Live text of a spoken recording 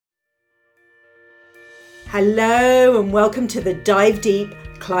Hello and welcome to the Dive Deep,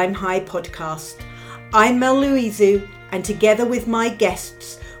 Climb High podcast. I'm Mel Louisu, and together with my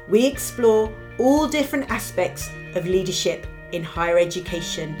guests, we explore all different aspects of leadership in higher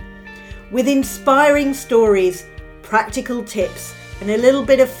education. With inspiring stories, practical tips, and a little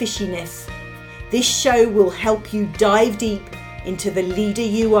bit of fishiness, this show will help you dive deep into the leader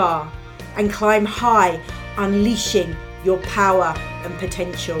you are and climb high, unleashing your power and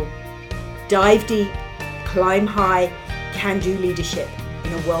potential. Dive deep, climb high, can-do leadership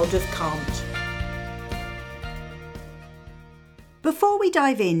in a world of can't. Before we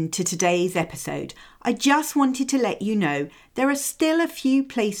dive into today's episode, I just wanted to let you know there are still a few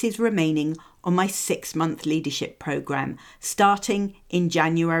places remaining on my 6-month leadership programme starting in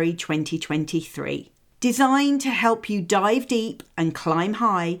January 2023. Designed to help you dive deep and climb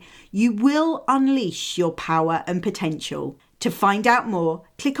high, you will unleash your power and potential. To find out more,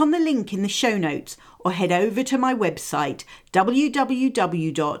 click on the link in the show notes or head over to my website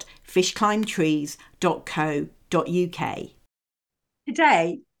www.fishclimbtrees.co.uk.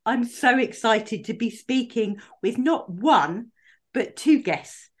 Today, I'm so excited to be speaking with not one, but 2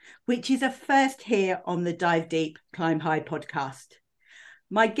 guests, which is a first here on the Dive Deep, Climb High podcast.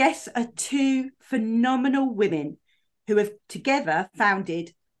 My guests are 2 phenomenal women who have together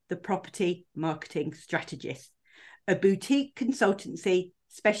founded the Property Marketing Strategist, a boutique consultancy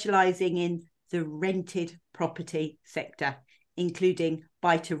specialising in the rented property sector, including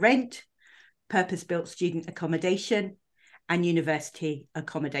buy-to-rent, purpose-built student accommodation, and university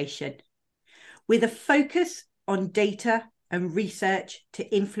accommodation. With a focus on data and research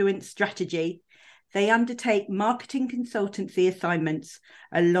to influence strategy, they undertake marketing consultancy assignments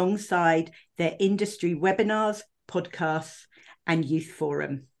alongside their industry webinars, podcasts, and youth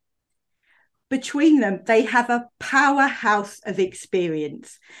forum. Between them, they have a powerhouse of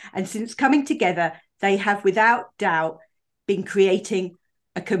experience. And since coming together, they have without doubt been creating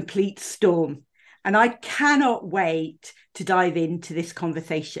a complete storm. And I cannot wait to dive into this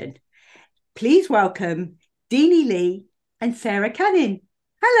conversation. Please welcome Deenie Lee and Sarah Canning.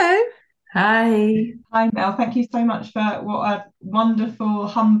 Hello. Hi. Hi, Mel. Thank you so much for what a wonderful,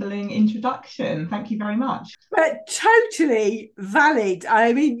 humbling introduction. Thank you very much. But totally valid.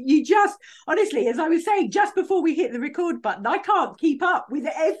 I mean, you just, honestly, as I was saying, just before we hit the record button, I can't keep up with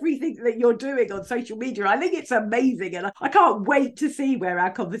everything that you're doing on social media. I think it's amazing. And I can't wait to see where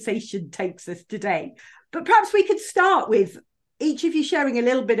our conversation takes us today. But perhaps we could start with each of you sharing a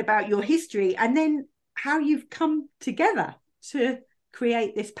little bit about your history and then how you've come together to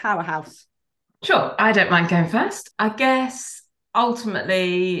create this powerhouse. Sure, I don't mind going first. I guess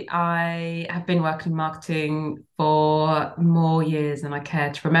ultimately I have been working in marketing for more years than I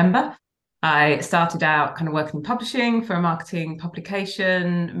care to remember. I started out kind of working in publishing for a marketing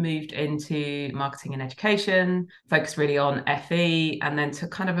publication, moved into marketing and education, focused really on FE, and then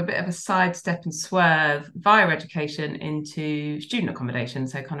took kind of a bit of a sidestep and swerve via education into student accommodation.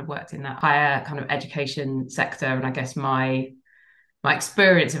 So kind of worked in that higher kind of education sector. And I guess my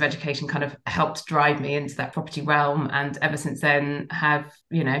experience of education kind of helped drive me into that property realm. And ever since then I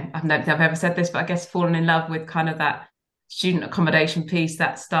don't think I've ever said this, but I guess fallen in love with kind of that student accommodation piece,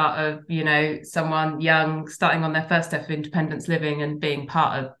 that start of, someone young starting on their first step of independence living and being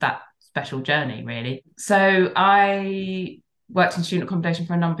part of that special journey, really. So I worked in student accommodation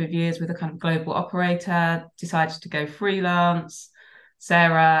for a number of years with a kind of global operator, decided to go freelance.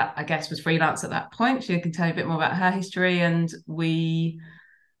 Sarah, I guess, was freelance at that point. She can tell you a bit more about her history. And we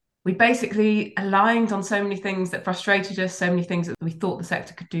basically aligned on so many things that frustrated us, so many things that we thought the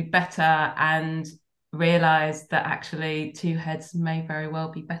sector could do better, and realised that actually 2 heads may very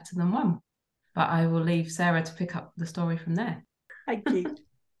well be better than one. But I will leave Sarah to pick up the story from there. Thank you.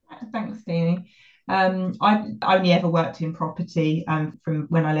 Thanks, Deenie. I've only ever worked in property from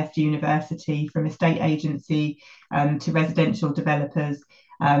when I left university, from estate agency to residential developers,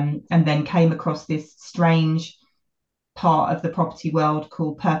 and then came across this strange part of the property world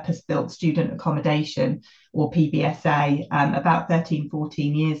called purpose-built student accommodation, or PBSA, about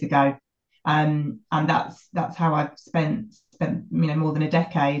 13-14 years ago. And that's how I've spent more than a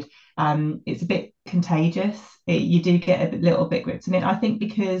decade. It's a bit contagious. You do get a little bit gripped in it, I think,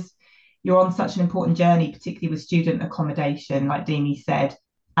 because you're on such an important journey, particularly with student accommodation, like Deanie said.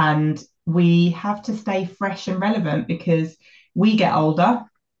 And we have to stay fresh and relevant because we get older,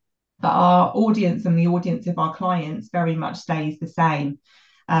 but our audience and the audience of our clients very much stays the same.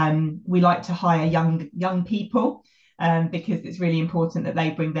 We like to hire young people because it's really important that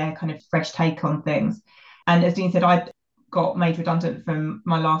they bring their kind of fresh take on things. And as Dean said, I got made redundant from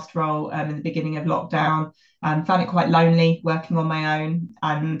my last role in the beginning of lockdown, found it quite lonely working on my own,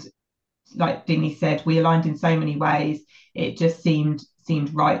 and like Deenie said, we aligned in so many ways. It just seemed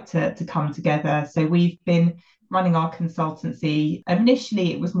right to come together. So we've been running our consultancy.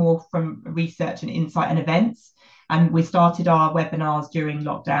 Initially, it was more from research and insight and events. And we started our webinars during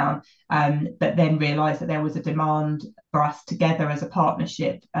lockdown, but then realised that there was a demand for us together as a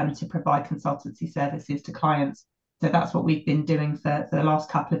partnership to provide consultancy services to clients. So that's what we've been doing for the last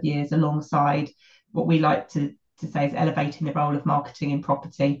couple of years, alongside what we like to say is elevating the role of marketing in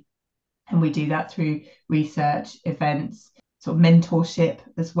property. And we do that through research, events, sort of mentorship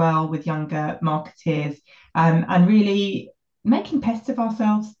as well with younger marketeers, and really making pests of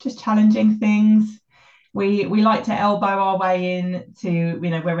ourselves, just challenging things. We like to elbow our way in to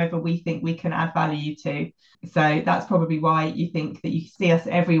wherever we think we can add value to. So that's probably why you think that you see us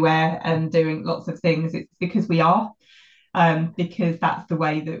everywhere and doing lots of things. It's because we are, because that's the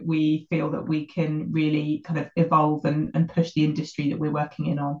way that we feel that we can really kind of evolve and push the industry that we're working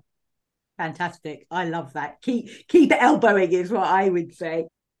in on. Fantastic. I love that. Keep elbowing is what I would say.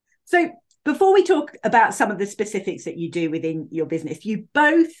 So before we talk about some of the specifics that you do within your business, you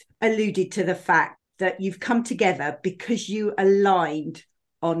both alluded to the fact that you've come together because you aligned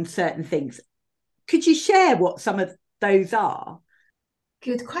on certain things. Could you share what some of those are?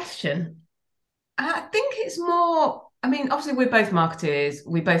 Good question. I think it's more, I mean, obviously we're both marketers.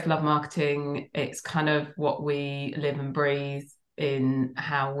 We both love marketing. It's kind of what we live and breathe in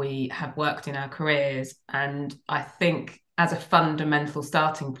how we have worked in our careers. And I think as a fundamental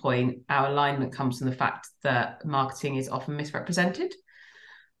starting point, our alignment comes from the fact that marketing is often misrepresented.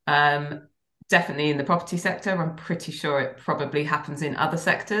 Definitely in the property sector. I'm pretty sure it probably happens in other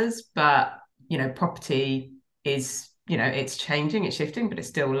sectors, but property is, it's changing, it's shifting, but it's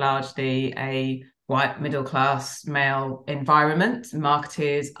still largely a white middle class male environment.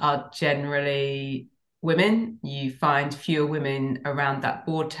 Marketers are generally women. You find fewer women around that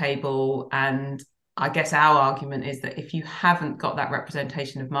board table. And I guess our argument is that if you haven't got that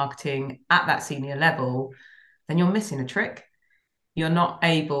representation of marketing at that senior level, then you're missing a trick. You're not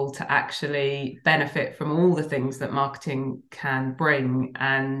able to actually benefit from all the things that marketing can bring.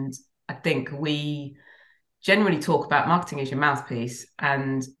 And I think we generally talk about marketing as your mouthpiece.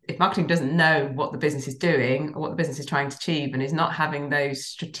 And if marketing doesn't know what the business is doing or what the business is trying to achieve and is not having those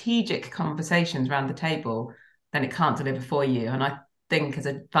strategic conversations around the table, then it can't deliver for you. And I think as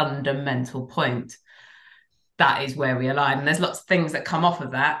a fundamental point, that is where we align. And there's lots of things that come off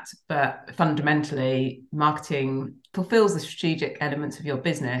of that, but fundamentally, marketing fulfills the strategic elements of your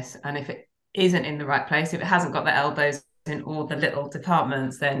business. And if it isn't in the right place, if it hasn't got the elbows in all the little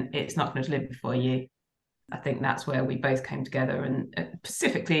departments, then it's not going to deliver for you. I think that's where we both came together, and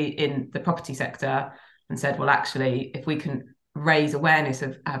specifically in the property sector, and said, well, actually, if we can raise awareness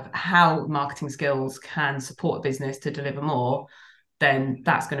of how marketing skills can support a business to deliver more, then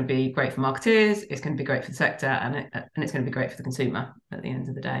that's going to be great for marketers, it's going to be great for the sector, and it's going to be great for the consumer at the end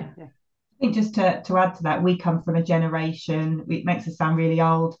of the day. Yeah. I think just to add to that, we come from a generation, it makes us sound really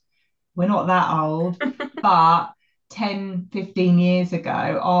old. We're not that old, but 10, 15 years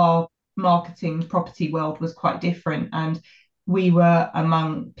ago, our marketing property world was quite different. And we were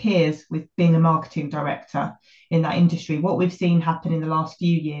among peers with being a marketing director in that industry. What we've seen happen in the last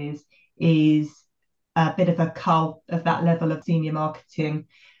few years is a bit of a cull of that level of senior marketing.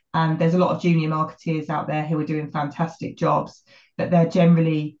 And there's a lot of junior marketeers out there who are doing fantastic jobs, but they're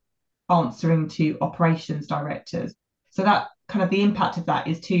generally answering to operations directors. So that kind of the impact of that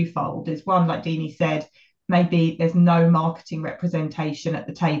is twofold. Is one, like Deenie said, maybe there's no marketing representation at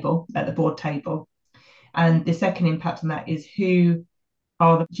the table, at the board table. And the second impact on that is who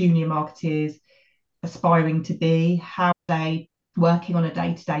are the junior marketeers aspiring to be? How are they working on a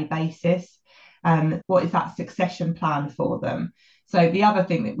day-to-day basis? What is that succession plan for them? So the other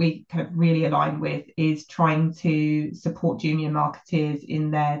thing that we kind of really align with is trying to support junior marketeers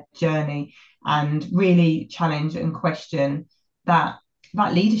in their journey and really challenge and question that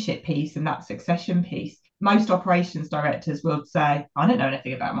leadership piece and that succession piece. Most operations directors will say, I don't know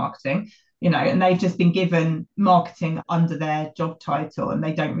anything about marketing, and they've just been given marketing under their job title and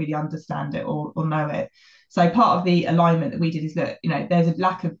they don't really understand it or know it. So part of the alignment that we did is that, there's a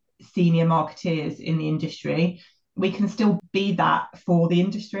lack of senior marketeers in the industry. We can still be that for the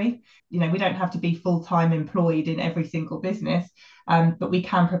industry. We don't have to be full-time employed in every single business, but we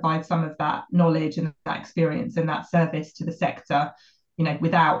can provide some of that knowledge and that experience and that service to the sector,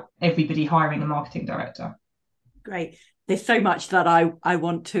 without everybody hiring a marketing director. Great. There's so much that I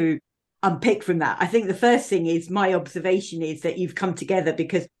want to unpick from that. I think the first thing is, my observation is that you've come together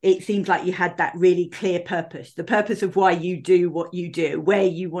because it seems like you had that really clear purpose, the purpose of why you do what you do, where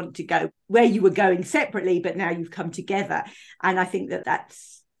you want to go, where you were going separately, but now you've come together. And I think that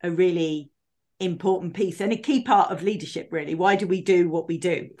that's a really important piece and a key part of leadership, really. Why do we do what we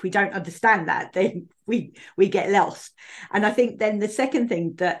do? If we don't understand that, then we get lost. And I think then the second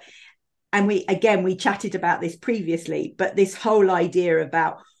thing that, and we chatted about this previously, but this whole idea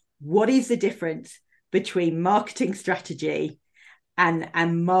about what is the difference between marketing strategy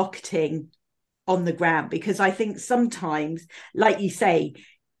and marketing on the ground? Because I think sometimes, like you say,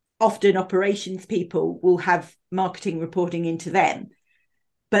 often operations people will have marketing reporting into them,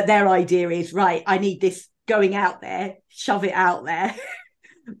 but their idea is, right, I need this going out there, shove it out there,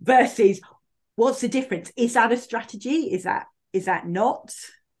 versus what's the difference? Is that a strategy? Is that not?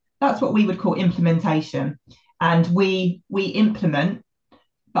 That's what we would call implementation. And we implement,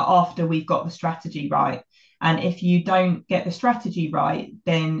 but after we've got the strategy right. And if you don't get the strategy right,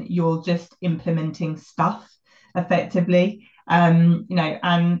 then you're just implementing stuff effectively. And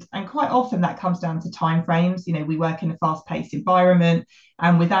quite often that comes down to timeframes. We work in a fast-paced environment,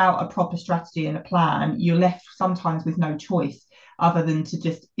 and without a proper strategy and a plan, you're left sometimes with no choice other than to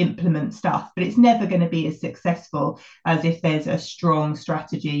just implement stuff. But it's never going to be as successful as if there's a strong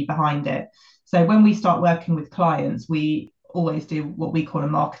strategy behind it. So when we start working with clients, we always do what we call a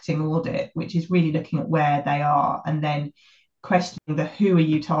marketing audit, which is really looking at where they are and then questioning the who are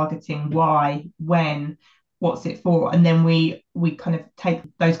you targeting, why, when, what's it for, and then we kind of take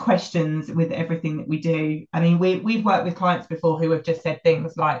those questions with everything that we do. I mean, we've worked with clients before who have just said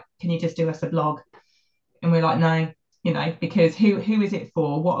things like, can you just do us a blog? And we're like, no, because who is it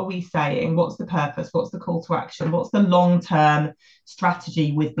for? What are we saying? What's the purpose? What's the call to action? What's the long-term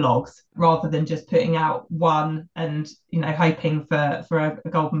strategy with blogs, rather than just putting out one and hoping for a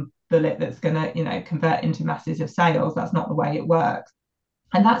golden bullet that's going to convert into masses of sales? That's not the way it works.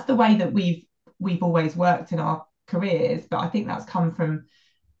 And that's the way that we've always worked in our careers, but I think that's come from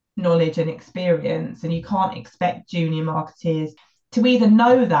knowledge and experience, and you can't expect junior marketeers to either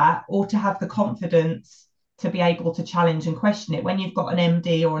know that or to have the confidence to be able to challenge and question it. When you've got an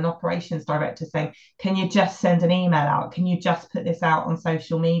MD or an operations director saying, can you just send an email out? Can you just put this out on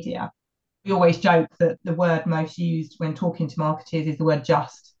social media? We always joke that the word most used when talking to marketers is the word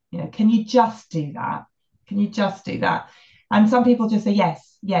just. Can you just do that? Can you just do that? And some people just say,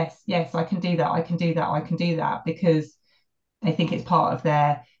 yes, I can do that. I can do that, because they think it's part of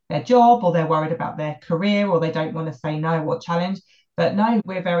their job, or they're worried about their career, or they don't want to say no or challenge. But no,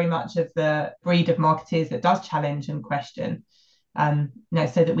 we're very much of the breed of marketers that does challenge and question, so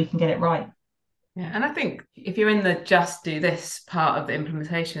that we can get it right. Yeah, and I think if you're in the just do this part of the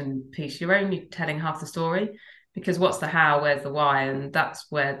implementation piece, you're only telling half the story, because what's the how, where's the why, and that's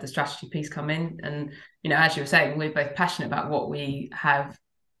where the strategy piece come in. And as you were saying, we're both passionate about what we have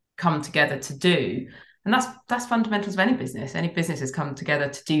come together to do, and that's fundamentals of any business. Any business has come together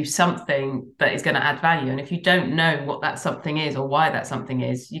to do something that is going to add value, and if you don't know what that something is or why that something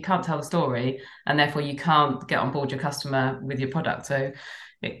is, you can't tell the story, and therefore you can't get on board your customer with your product. So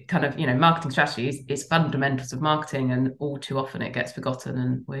it kind of, marketing strategy is fundamentals of marketing, and all too often it gets forgotten,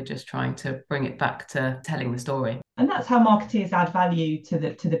 and we're just trying to bring it back to telling the story. And that's how marketers add value to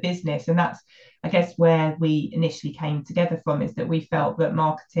the business. And that's, I guess, where we initially came together from, is that we felt that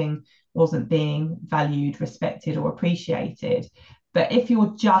marketing wasn't being valued, respected, or appreciated. But if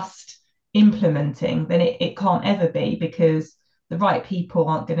you're just implementing, then it can't ever be, because the right people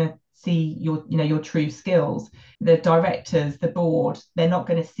aren't going to see your true skills. The directors, the board, they're not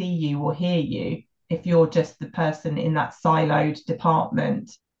going to see you or hear you if you're just the person in that siloed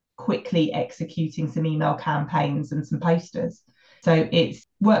department quickly executing some email campaigns and some posters. So it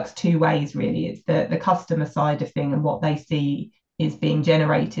works two ways, really. It's the customer side of thing and what they see is being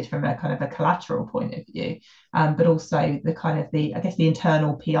generated from a kind of a collateral point of view, but also the kind of the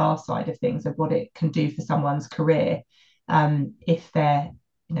internal PR side of things, of what it can do for someone's career, if they're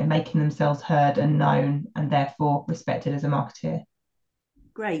making themselves heard and known, and therefore respected as a marketer.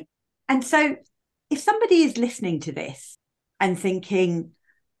 Great. And so if somebody is listening to this and thinking,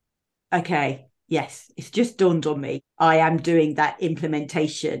 okay, yes, it's just dawned on me, I am doing that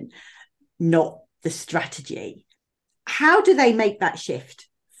implementation, not the strategy. How do they make that shift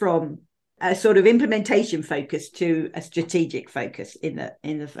from a sort of implementation focus to a strategic focus in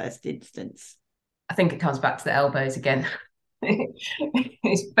the first instance? I think it comes back to the elbows again.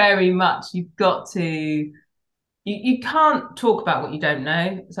 It's very much, you've got to, you can't talk about what you don't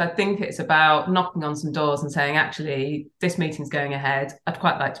know. So I think it's about knocking on some doors and saying, actually, this meeting's going ahead, I'd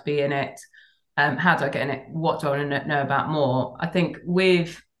quite like to be in it. How do I get in it? What do I want to know about more? I think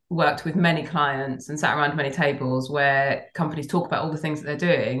we've worked with many clients and sat around many tables where companies talk about all the things that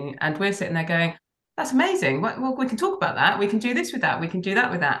they're doing, and we're sitting there going, that's amazing. Well, we can talk about that. We can do this with that. We can do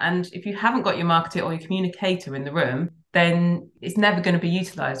that with that. And if you haven't got your marketer or your communicator in the room, then it's never going to be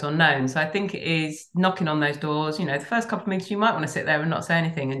utilised or known. So I think it is knocking on those doors. The first couple of meetings, you might want to sit there and not say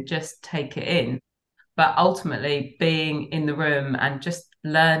anything and just take it in. But ultimately being in the room and just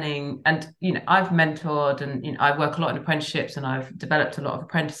learning, and I've mentored, and I work a lot in apprenticeships, and I've developed a lot of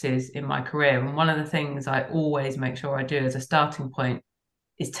apprentices in my career. And one of the things I always make sure I do as a starting point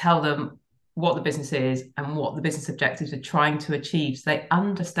is tell them what the business is and what the business objectives are trying to achieve, so they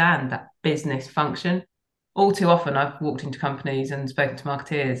understand that business function. All too often I've walked into companies and spoken to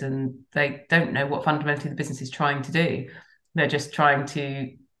marketeers, and they don't know what fundamentally the business is trying to do. They're just trying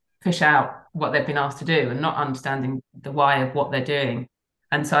to fish out what they've been asked to do and not understanding the why of what they're doing.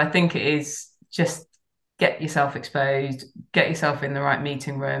 And so I think it is just get yourself exposed, get yourself in the right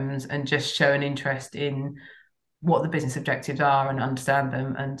meeting rooms, and just show an interest in what the business objectives are and understand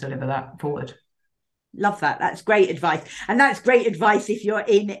them and deliver that forward. Love that. That's great advice. And that's great advice if you're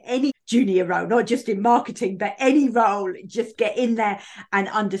in any junior role, not just in marketing, but any role. Just get in there and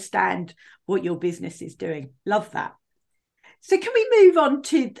understand what your business is doing. Love that. So can we move on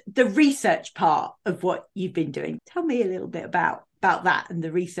to the research part of what you've been doing? Tell me a little bit about that and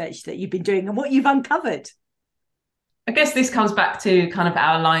the research that you've been doing and what you've uncovered. I guess this comes back to kind of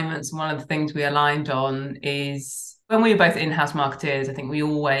our alignments. And one of the things we aligned on is when we were both in-house marketeers, I think we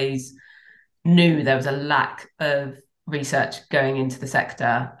always knew there was a lack of research going into the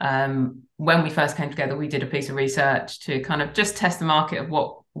sector. When we first came together, we did a piece of research to kind of just test the market of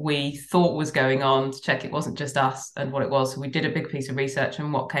what we thought was going on, to check it wasn't just us and what it was. So we did a big piece of research,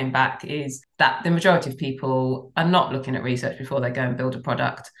 and what came back is that the majority of people are not looking at research before they go and build a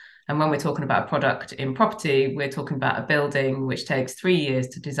product. And when we're talking about a product in property, we're talking about a building which takes 3 years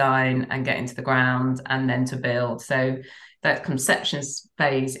to design and get into the ground and then to build. So that conception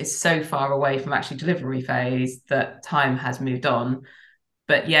phase is so far away from actually delivery phase that time has moved on.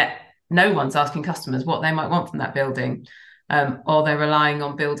 But yet no one's asking customers what they might want from that building. Or they're relying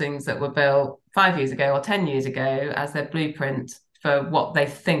on buildings that were built 5 years ago or 10 years ago as their blueprint for what they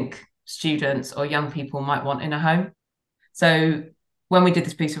think students or young people might want in a home. So when we did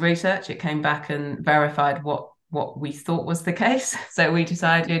this piece of research, it came back and verified what we thought was the case. So we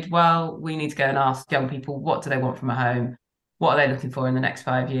decided, well, we need to go and ask young people, what do they want from a home? What are they looking for in the next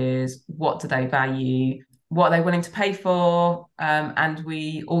 5 years? What do they value? What are they willing to pay for? And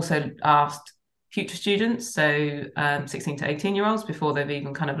we also asked future students, so 16 to 18-year-olds before they've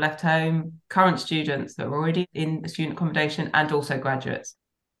even kind of left home, current students that are already in student accommodation, and also graduates.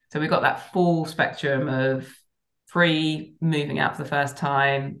 So we got that full spectrum of free, moving out for the first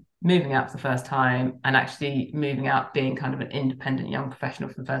time, moving out for the first time, and actually moving out being kind of an independent young professional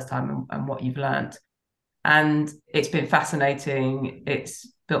for the first time, and what you've learned. And it's been fascinating. It's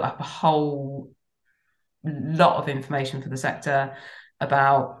built up a whole lot of information for the sector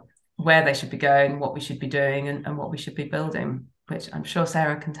about where they should be going, what we should be doing, and what we should be building, which I'm sure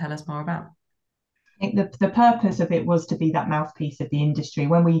Sarah can tell us more about. I think the purpose of it was to be that mouthpiece of the industry.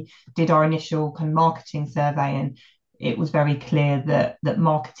 When we did our initial kind of marketing survey, and it was very clear that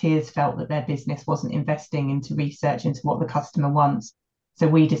marketeers felt that their business wasn't investing into research into what the customer wants. So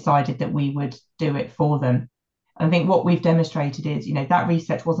we decided that we would do it for them. And I think what we've demonstrated is, that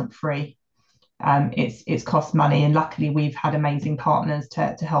research wasn't free. It's cost money, and luckily we've had amazing partners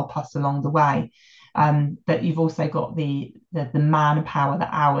to help us along the way. But you've also got the manpower,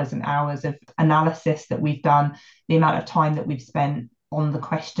 the hours and hours of analysis that we've done, the amount of time that we've spent on the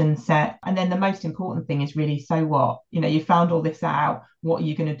question set. And then the most important thing is really, so what? You found all this out, what are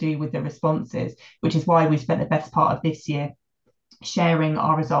you going to do with the responses? Which is why we spent the best part of this year sharing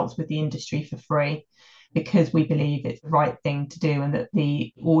our results with the industry for free, because we believe it's the right thing to do, and that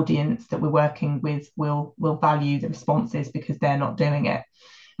the audience that we're working with will value the responses because they're not doing it.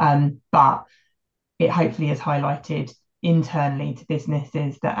 But it hopefully has highlighted internally to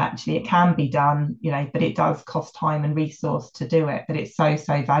businesses that actually it can be done, but it does cost time and resource to do it, but it's so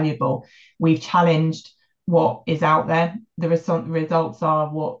valuable. We've challenged what is out there. The results are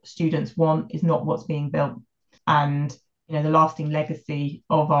what students want is not what's being built. And the lasting legacy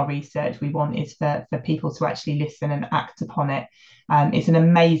of our research we want is for people to actually listen and act upon it. It's an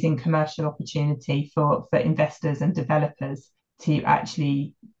amazing commercial opportunity for investors and developers to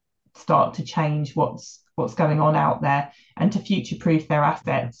actually start to change what's going on out there and to future-proof their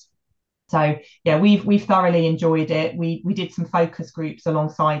assets. So yeah, we've thoroughly enjoyed it. We did some focus groups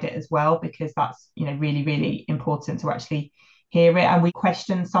alongside it as well, because that's really, really important to actually hear it. And we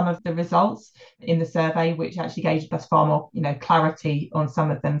questioned some of the results in the survey, which actually gave us far more clarity on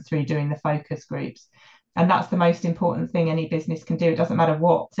some of them through doing the focus groups. And that's the most important thing any business can do. It doesn't matter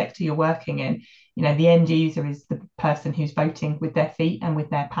what sector you're working in. The end user is the person who's voting with their feet and with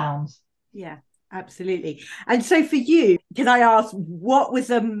their pounds. Yeah, Absolutely. And so for you, can I ask, what was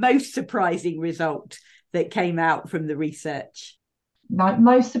the most surprising result that came out from the research? Like,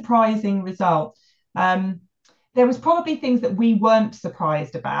 most surprising result. There was probably things that we weren't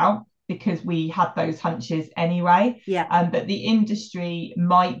surprised about because we had those hunches anyway. Yeah. But the industry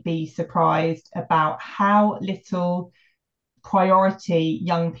might be surprised about how little priority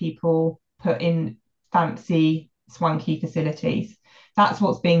young people put in fancy, swanky facilities. That's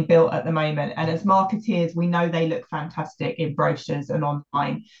what's being built at the moment. And as marketeers, we know they look fantastic in brochures and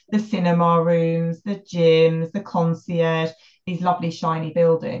online. The cinema rooms, the gyms, the concierge, these lovely shiny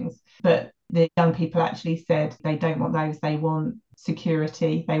buildings. But the young people actually said they don't want those. They want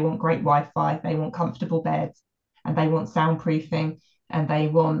security, they want great Wi-Fi, they want comfortable beds, and they want soundproofing, and they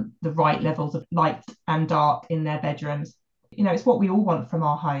want the right levels of light and dark in their bedrooms. You know, it's what we all want from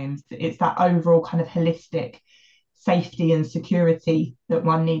our homes. It's that overall kind of holistic safety and security that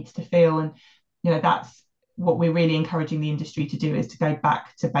one needs to feel. And, you know, that's what we're really encouraging the industry to do, is to go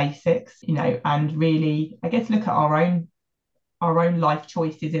back to basics, you know, and really, I guess, look at our own life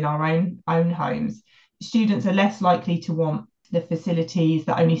choices in our own homes. Students are less likely to want the facilities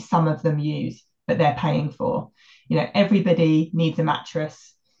that only some of them use, but they're paying for. You know, everybody needs a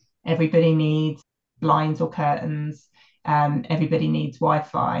mattress, everybody needs blinds or curtains, everybody needs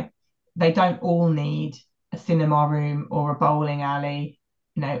Wi-Fi. They don't all need a cinema room or a bowling alley,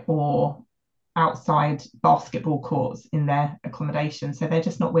 you know, or outside basketball courts in their accommodation. So they're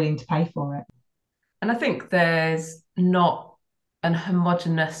just not willing to pay for it. And I think there's not an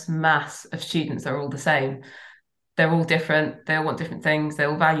homogenous mass of students that are all the same. They're all different. They all want different things. They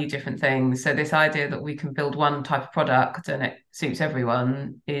all value different things. So this idea that we can build one type of product and it suits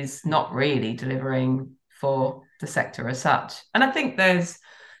everyone is not really delivering for the sector as such. And I think there's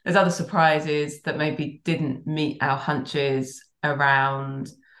other surprises that maybe didn't meet our hunches around,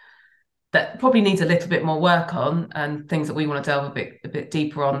 that probably needs a little bit more work on, and things that we want to delve a bit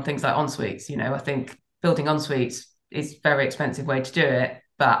deeper on, things like en-suites. You know, I think building en-suites is a very expensive way to do it,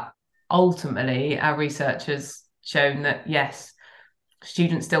 but ultimately our research has shown that yes,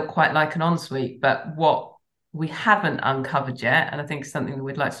 students still quite like an en-suite, but what we haven't uncovered yet, and I think something that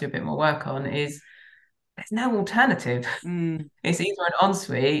we'd like to do a bit more work on, is there's no alternative. It's either an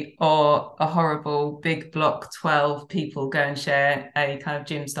ensuite or a horrible big block 12 people go and share a kind of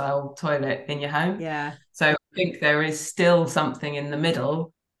gym style toilet in your home. Yeah. So I think there is still something in the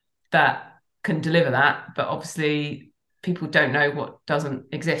middle that can deliver that, but obviously people don't know what doesn't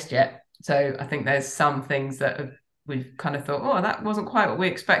exist yet. So I think there's some things that we've kind of thought, oh, that wasn't quite what we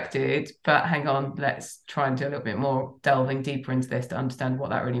expected, but hang on, let's try and do a little bit more delving deeper into this to understand what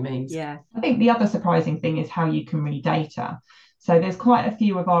that really means. Yeah. I think the other surprising thing is how you can read data. So there's quite a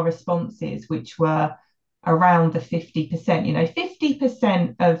few of our responses which were around the 50%. You know,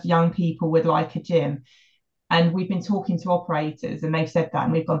 50% of young people would like a gym. And we've been talking to operators and they've said that,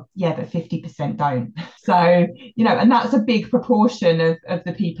 and we've gone, yeah, but 50% don't. So, you know, and that's a big proportion of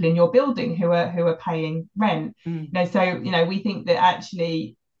the people in your building who are paying rent. You know, so, you know, we think that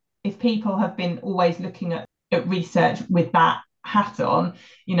actually, if people have been always looking at research with that hat on,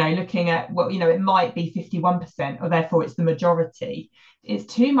 you know, looking at what, you know, it might be 51%, or therefore it's the majority.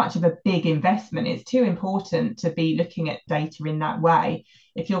 It's too much of a big investment. It's too important to be looking at data in that way.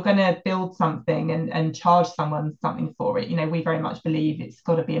 If you're going to build something and charge someone something for it, you know, we very much believe it's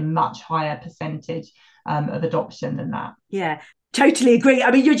got to be a much higher percentage of adoption than that. Yeah, totally agree. I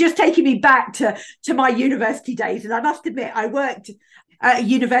mean, you're just taking me back to my university days. And I must admit, I worked at a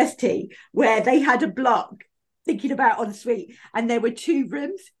university where they had a block thinking about ensuite, and there were 2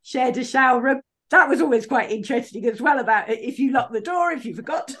 rooms, shared a shower room. That was always quite interesting as well, about if you lock the door, if you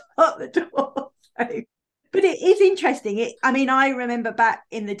forgot to lock the door. So, but it is interesting. I mean, I remember back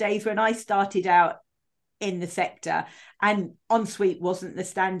in the days when I started out in the sector and ensuite wasn't the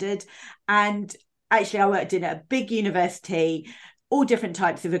standard. And actually, I worked in a big university, all different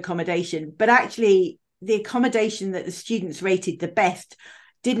types of accommodation, but actually the accommodation that the students rated the best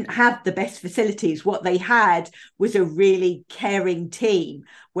didn't have the best facilities. What they had was a really caring team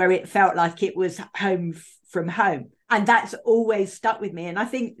where it felt like it was home from home. And that's always stuck with me. And I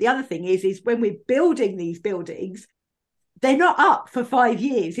think the other thing is when we're building these buildings, they're not up for 5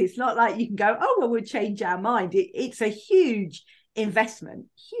 years. It's not like you can go, oh, well, we'll change our mind. It's a huge investment.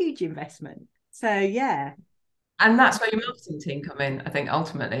 So, yeah. And that's where your marketing team come in, I think,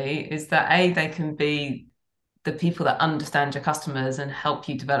 ultimately, is that they can be the people that understand your customers and help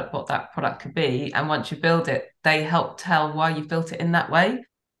you develop what that product could be. And once you build it, they help tell why you've built it in that way.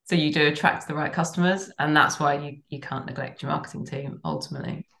 So you do attract the right customers. And that's why you can't neglect your marketing team,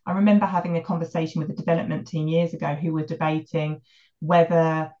 ultimately. I remember having a conversation with the development team years ago who were debating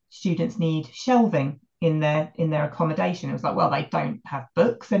whether students need shelving in their accommodation. It was like, well, they don't have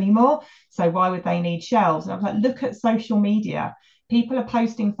books anymore, so why would they need shelves? And I was like, look at social media. People are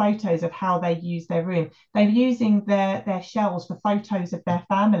posting photos of how they use their room. They're using their shelves for photos of their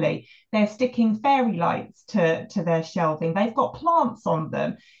family. They're sticking fairy lights to their shelving. They've got plants on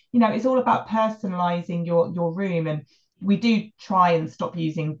them. It's all about personalizing your room. And we do try and stop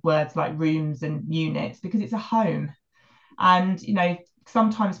using words like rooms and units, because it's a home. And,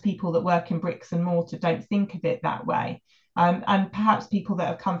 sometimes people that work in bricks and mortar don't think of it that way. And perhaps people that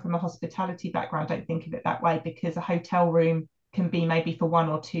have come from a hospitality background don't think of it that way, because a hotel room can be maybe for 1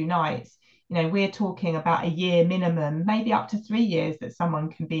 or 2 nights. We're talking about a year minimum, maybe up to 3 years that someone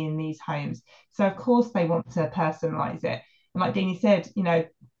can be in these homes. So of course they want to personalize it. And like Deanie said,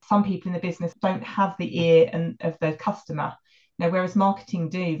 some people in the business don't have the ear of the customer, whereas marketing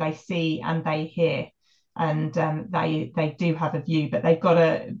do. They see and they hear, and they do have a view, but they've got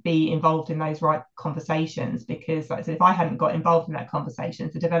to be involved in those right conversations, because like I said, if I hadn't got involved in that conversation,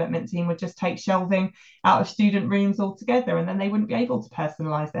 the development team would just take shelving out of student rooms altogether, and then they wouldn't be able to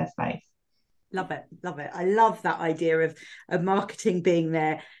personalize their space. Love it. I love that idea of marketing being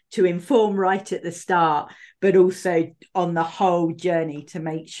there to inform right at the start, but also on the whole journey to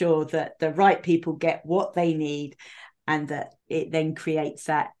make sure that the right people get what they need, and that it then creates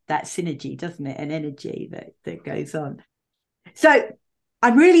that synergy, doesn't it? An energy that goes on. So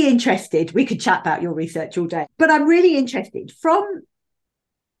I'm really interested. We could chat about your research all day, but I'm really interested from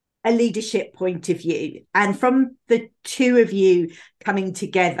a leadership point of view, and from the two of you coming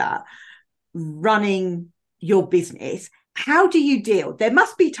together, running your business. How do you deal? There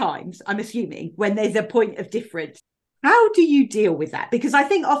must be times, I'm assuming, when there's a point of difference. How do you deal with that? Because I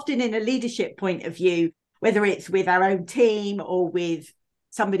think often in a leadership point of view, whether it's with our own team or with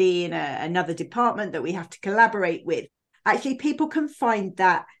somebody in another department that we have to collaborate with, actually people can find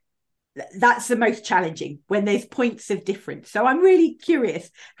that that's the most challenging, when there's points of difference. So I'm really curious,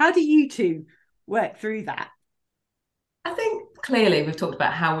 how do you two work through that? I think clearly we've talked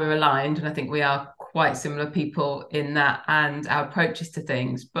about how we're aligned, and I think we are quite similar people in that, and our approaches to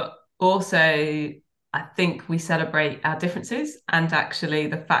things, but also I think we celebrate our differences, and actually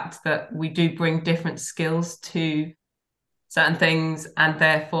the fact that we do bring different skills to certain things, and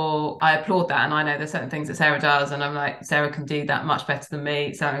therefore I applaud that. And I know there's certain things that Sarah does, and I'm like, Sarah can do that much better than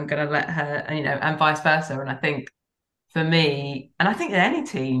me, so I'm going to let her, and vice versa. And I think for me, and I think in any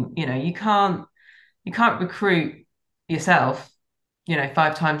team, you can't recruit yourself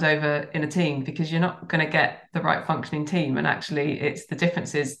 5 times over in a team, because you're not going to get the right functioning team. And actually it's the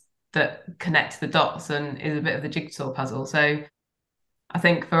differences that connect the dots and is a bit of the jigsaw puzzle. So I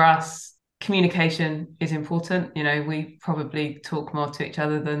think for us, communication is important. We probably talk more to each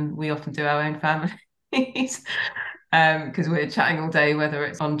other than we often do our own families, because we're chatting all day, whether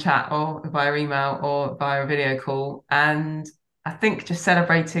it's on chat or via email or via a video call. And I think just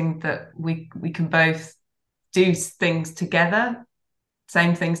celebrating that we can both do things together,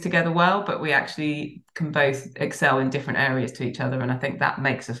 same things together well, but we actually can both excel in different areas to each other. And I think that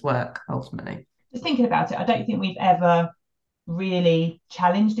makes us work ultimately. Just thinking about it, I don't think we've ever really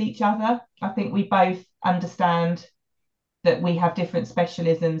challenged each other. I think we both understand that we have different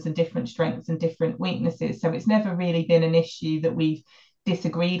specialisms and different strengths and different weaknesses. So it's never really been an issue that we've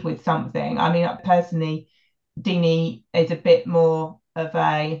disagreed with something. I mean, personally, Deanie is a bit more of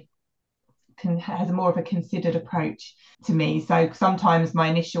has more of a considered approach to me. So sometimes my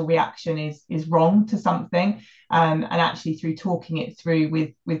initial reaction is wrong to something, and actually through talking it through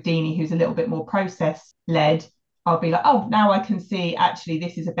with Deanie, who's a little bit more process led, I'll be like, oh, now I can see actually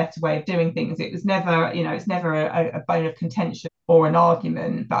this is a better way of doing things. It was never, it's never a bone of contention or an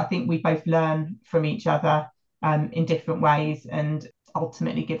argument, but I think we both learn from each other in different ways, and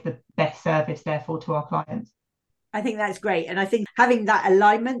ultimately give the best service therefore to our clients. I think that's great. And I think having that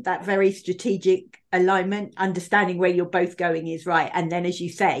alignment, that very strategic alignment, understanding where you're both going is right. And then, as you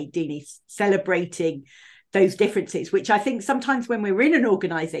say, Deanie, celebrating those differences, which I think sometimes when we're in an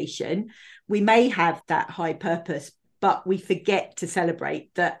organization, we may have that high purpose, but we forget to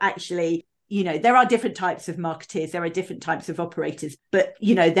celebrate that actually, there are different types of marketers, there are different types of operators, but,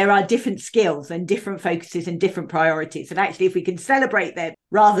 there are different skills and different focuses and different priorities. And actually, if we can celebrate them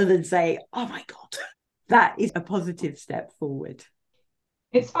rather than say, oh my God, that is a positive step forward.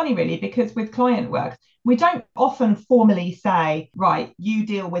 It's funny, really, because with client work, we don't often formally say, right, you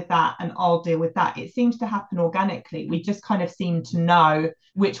deal with that and I'll deal with that. It seems to happen organically. We just kind of seem to know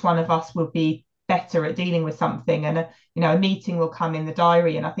which one of us will be better at dealing with something. And a meeting will come in the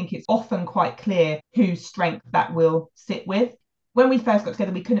diary. And I think it's often quite clear whose strength that will sit with. when we first got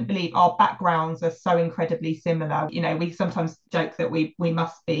together, we couldn't believe our backgrounds are so incredibly similar. You know, we sometimes joke that we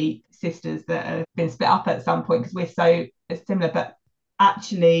must be sisters that have been split up at some point because we're so similar. But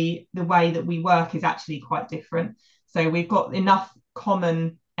actually, the way that we work is actually quite different. So we've got enough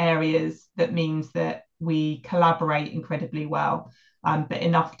common areas that means that we collaborate incredibly well, but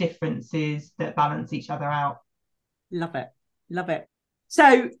enough differences that balance each other out. Love it. Love it.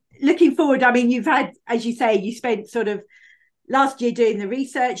 So looking forward, I mean, you've had, as you say, you spent sort of last year doing the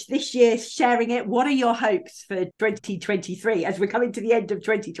research, this year sharing it. What are your hopes for 2023 as we're coming to the end of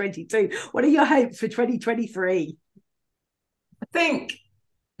 2022? What are your hopes for 2023? I think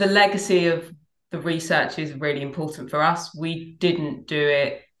the legacy of the research is really important for us. We didn't do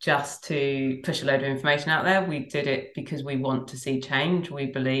it just to push a load of information out there. We did it because we want to see change. We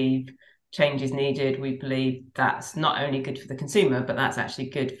believe change is needed. We believe that's not only good for the consumer, but that's actually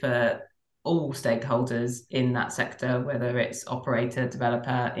good for all stakeholders in that sector, whether it's operator,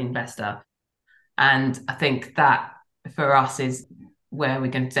 developer, investor. And I think that for us is where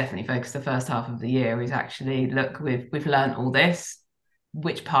we're going to definitely focus the first half of the year, is actually, look, we've learned all this.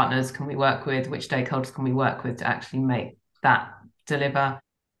 Which partners can we work with? Which stakeholders can we work with to actually make that deliver?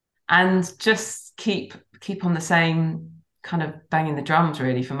 And just keep on the same kind of banging the drums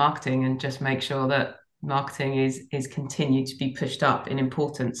really for marketing, and just make sure that marketing is continued to be pushed up in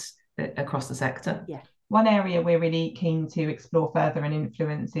importance across the sector. Yeah. One area we're really keen to explore further and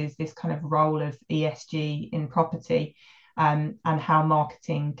influence is this kind of role of ESG in property, and how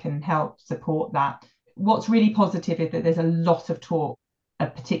marketing can help support that. What's really positive is that there's a lot of talk,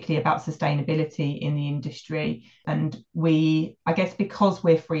 particularly about sustainability in the industry. And we, I guess, because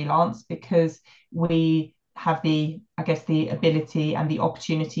we're freelance, because we have the ability and the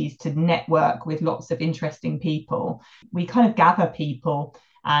opportunities to network with lots of interesting people, we kind of gather people,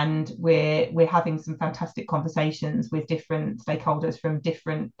 and we're having some fantastic conversations with different stakeholders from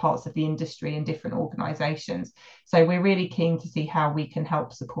different parts of the industry and different organizations. So we're really keen to see how we can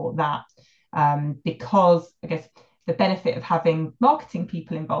help support that, because I guess the benefit of having marketing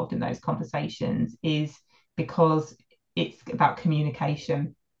people involved in those conversations is because it's about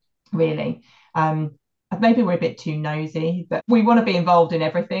communication, really. Maybe we're a bit too nosy, but we want to be involved in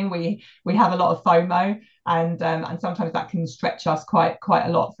everything. We have a lot of FOMO, and sometimes that can stretch us quite a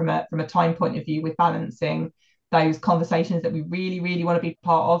lot from a time point of view, with balancing those conversations that we really want to be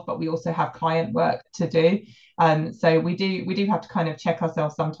part of, but we also have client work to do. So we do have to kind of check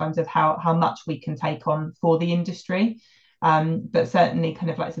ourselves sometimes of how much we can take on for the industry. But certainly kind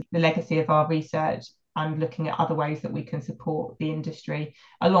of like the legacy of our research and looking at other ways that we can support the industry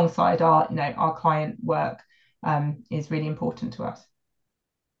alongside our client work is really important to us.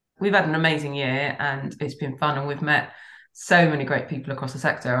 We've had an amazing year and it's been fun, and we've met so many great people across the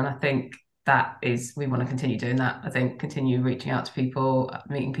sector, and I think we want to continue doing that. I think continue reaching out to people,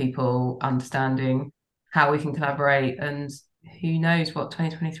 meeting people, understanding how we can collaborate, and who knows what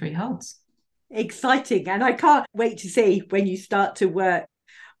 2023 holds. Exciting. And I can't wait to see when you start to work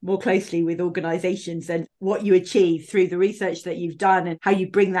more closely with organizations and what you achieve through the research that you've done and how you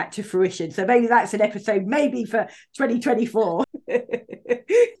bring that to fruition. So maybe that's an episode maybe for 2024.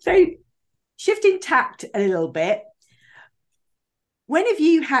 So shifting tact a little bit, when have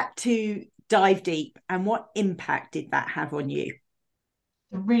you had to dive deep, and what impact did that have on you?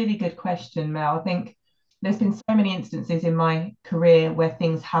 A really good question, Mel. I think there's been so many instances in my career where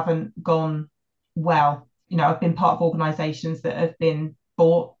things haven't gone well. You know, I've been part of organizations that have been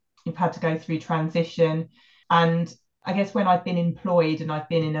bought, you've had to go through transition. And I guess when I've been employed and I've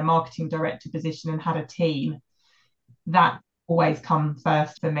been in a marketing director position and had a team, that always come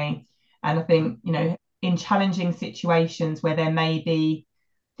first for me. And I think, you know, in challenging situations where there may be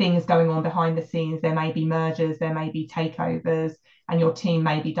things going on behind the scenes, there may be mergers, there may be takeovers, and your team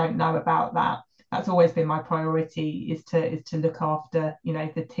maybe don't know about that. That's always been my priority, is to look after, you know,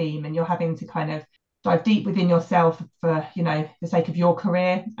 the team. And you're having to kind of dive deep within yourself for, you know, the sake of your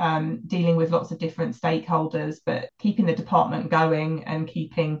career, dealing with lots of different stakeholders, but keeping the department going and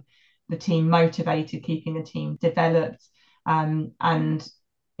keeping the team motivated, keeping the team developed, and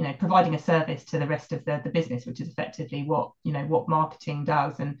you know, providing a service to the rest of the business, which is effectively what marketing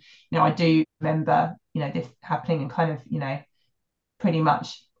does. And you know, I do remember, you know, this happening and kind of, you know, pretty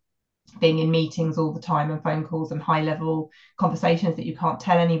much being in meetings all the time and phone calls and high level conversations that you can't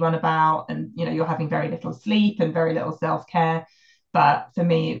tell anyone about, and you know, you're having very little sleep and very little self-care. But for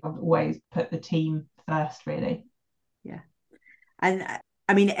me, I've always put the team first, really. Yeah. And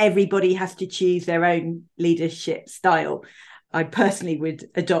I mean, everybody has to choose their own leadership style. I personally would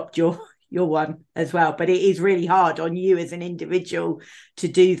adopt your one as well, but it is really hard on you as an individual to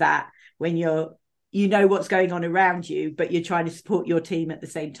do that when you're you know what's going on around you, but you're trying to support your team at the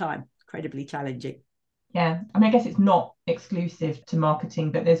same time. Incredibly challenging. Yeah, I mean, I guess it's not exclusive to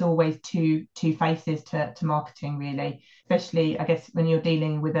marketing, but there's always two faces to marketing, really. Especially, I guess, when you're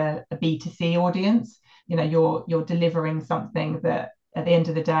dealing with a B2C audience, you know, you're delivering something that at the end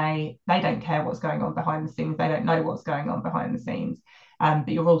of the day, they don't care what's going on behind the scenes. They don't know what's going on behind the scenes. But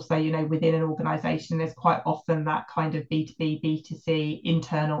you're also, you know, within an organization, there's quite often that kind of B2B, B2C,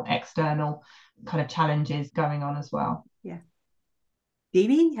 internal, external kind of challenges going on as well. Yeah.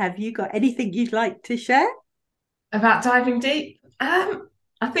 Deenie, have you got anything you'd like to share? About diving deep? I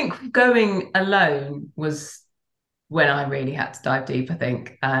think going alone was when I really had to dive deep, I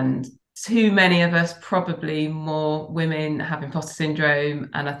think. And too many of us, probably more women, have imposter syndrome.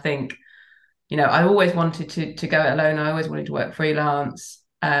 And I think, you know, I always wanted to go it alone. I always wanted to work freelance.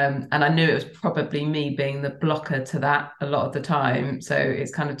 And I knew it was probably me being the blocker to that a lot of the time. So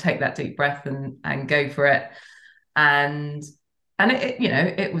it's kind of take that deep breath and go for it. And it, you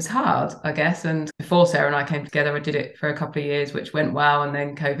know, it was hard, I guess. And before Sarah and I came together, I did it for a couple of years, which went well. And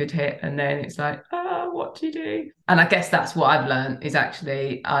then COVID hit. And then it's like, what do you do? And I guess that's what I've learned is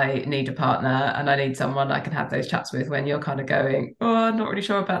actually I need a partner and I need someone I can have those chats with when you're kind of going, I'm not really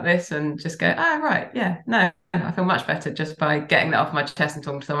sure about this. And just go, right. Yeah, no, I feel much better just by getting that off my chest and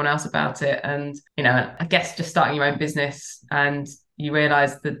talking to someone else about it. And, you know, I guess just starting your own business and you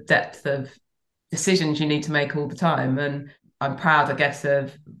realize the depth of decisions you need to make all the time. And I'm proud, I guess,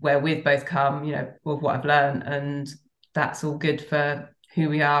 of where we've both come, you know, with what I've learned. And that's all good for who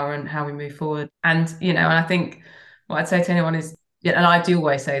we are and how we move forward. And, you know, and I think what I'd say to anyone is, and I do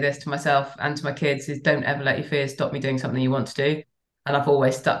always say this to myself and to my kids, is don't ever let your fears stop me doing something you want to do. And I've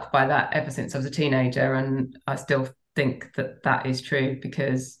always stuck by that ever since I was a teenager. And I still think that that is true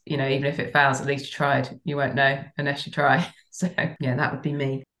because, you know, even if it fails, at least you tried. You won't know unless you try. So, yeah, that would be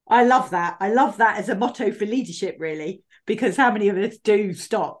me. I love that. I love that as a motto for leadership, really, because how many of us do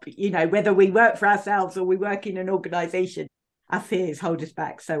stop, you know, whether we work for ourselves or we work in an organisation, our fears hold us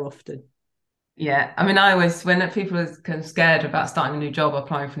back so often. Yeah, I mean, I always, when people are kind of scared about starting a new job,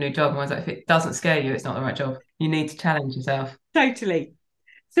 applying for a new job, I was like, if it doesn't scare you, it's not the right job. You need to challenge yourself. Totally.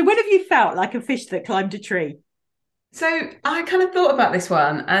 So when have you felt like a fish that climbed a tree? So I kind of thought about this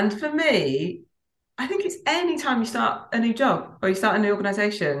one. And for me, I think it's any time you start a new job or you start a new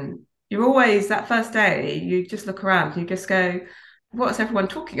organisation, you're always that first day, you just look around, you just go, what's everyone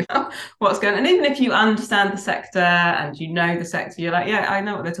talking about? What's going on? And even if you understand the sector and you know the sector, you're like, yeah, I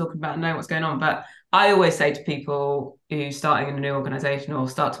know what they're talking about, I know what's going on. But I always say to people who's starting in a new organisation or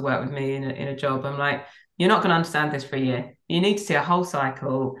start to work with me in a job, I'm like, you're not going to understand this for a year. You need to see a whole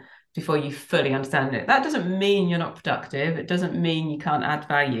cycle before you fully understand it. That doesn't mean you're not productive. It doesn't mean you can't add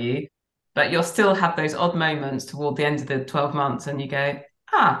value, but you'll still have those odd moments toward the end of the 12 months and you go,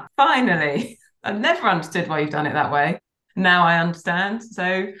 finally, I've never understood why you've done it that way. Now I understand.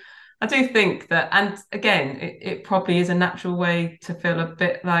 So I do think that, and again, it probably is a natural way to feel a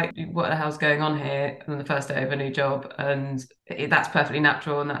bit like, what the hell's going on here on the first day of a new job? And that's perfectly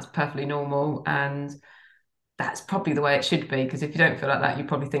natural and that's perfectly normal. And that's probably the way it should be, because if you don't feel like that, you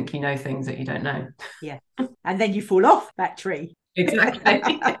probably think you know things that you don't know. Yeah. And then you fall off that tree. Exactly.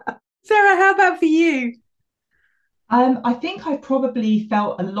 Sarah, how about for you? I think I probably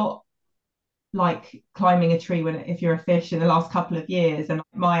felt a lot like climbing a tree if you're a fish in the last couple of years. And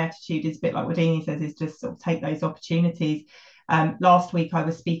my attitude is a bit like what Deanie says, is just sort of take those opportunities. Last week, I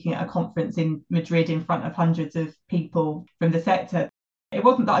was speaking at a conference in Madrid in front of hundreds of people from the sector. It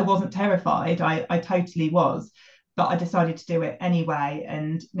wasn't that I wasn't terrified. I totally was, but I decided to do it anyway.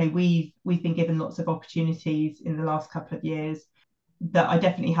 And you know, we've been given lots of opportunities in the last couple of years that I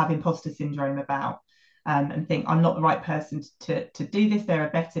definitely have imposter syndrome about. And think I'm not the right person to do this. There are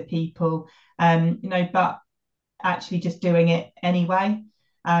better people, you know, but actually just doing it anyway.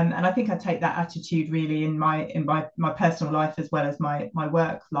 And I think I take that attitude really in my personal life as well as my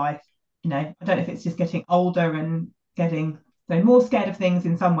work life. You know, I don't know if it's just getting older and getting more scared of things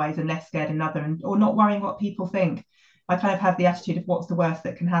in some ways and less scared in other, or not worrying what people think. I kind of have the attitude of what's the worst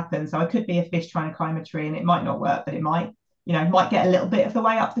that can happen. So I could be a fish trying to climb a tree and it might not work, but it might, you know, might get a little bit of the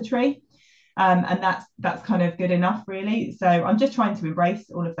way up the tree. And that's kind of good enough, really. So I'm just trying to embrace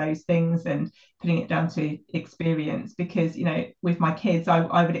all of those things and putting it down to experience, because, you know, with my kids,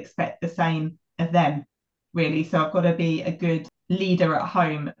 I would expect the same of them, really. So I've got to be a good leader at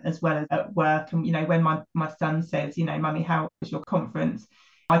home as well as at work. And, you know, when my son says, you know, Mummy, how was your conference?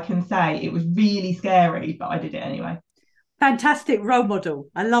 I can say it was really scary, but I did it anyway. Fantastic role model.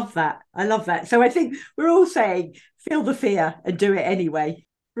 I love that. I love that. So I think we're all saying, feel the fear and do it anyway.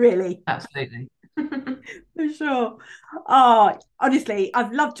 Really. Absolutely. For sure. Oh, honestly,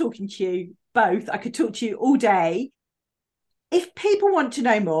 I've loved talking to you. both. I could talk to you all day. If people want to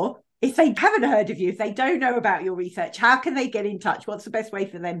know more, if they haven't heard of you, if they don't know about your research, how can they get in touch? What's the best way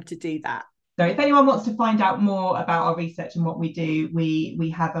for them to do that? So if anyone wants to find out more about our research and what we do,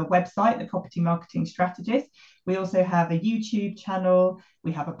 we have a website, The Property Marketing Strategist. We also have a YouTube channel.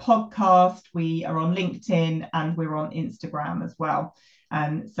 We have a podcast. We are on LinkedIn and we're on Instagram as well.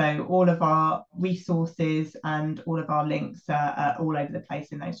 So all of our resources and all of our links are all over the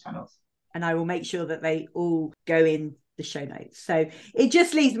place in those channels. And I will make sure that they all go in the show notes. So it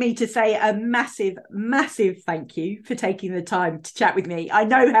just leaves me to say a massive, massive thank you for taking the time to chat with me. I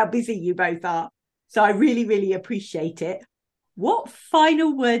know how busy you both are, so I really, really appreciate it. What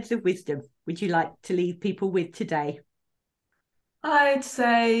final words of wisdom would you like to leave people with today? I'd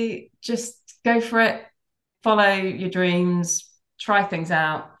say just go for it, follow your dreams, try things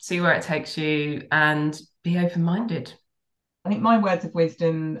out, see where it takes you, and be open-minded. I think my words of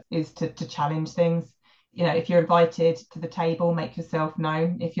wisdom is to challenge things. You know, if you're invited to the table, make yourself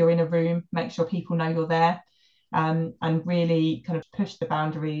known. If you're in a room, make sure people know you're there, and really kind of push the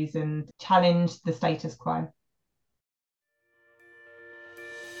boundaries and challenge the status quo.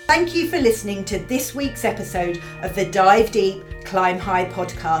 Thank you for listening to this week's episode of the Dive Deep, Climb High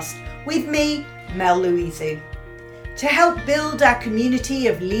podcast with me, Mel Louisu. To help build our community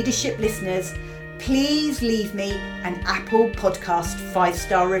of leadership listeners, please leave me an Apple Podcast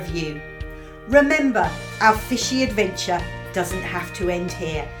 5-star review. Remember, our fishy adventure doesn't have to end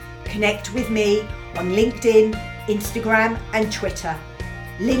here. Connect with me on LinkedIn, Instagram and Twitter.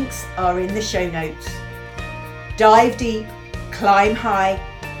 Links are in the show notes. Dive deep, climb high,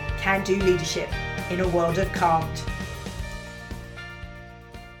 can do leadership in a world of can't.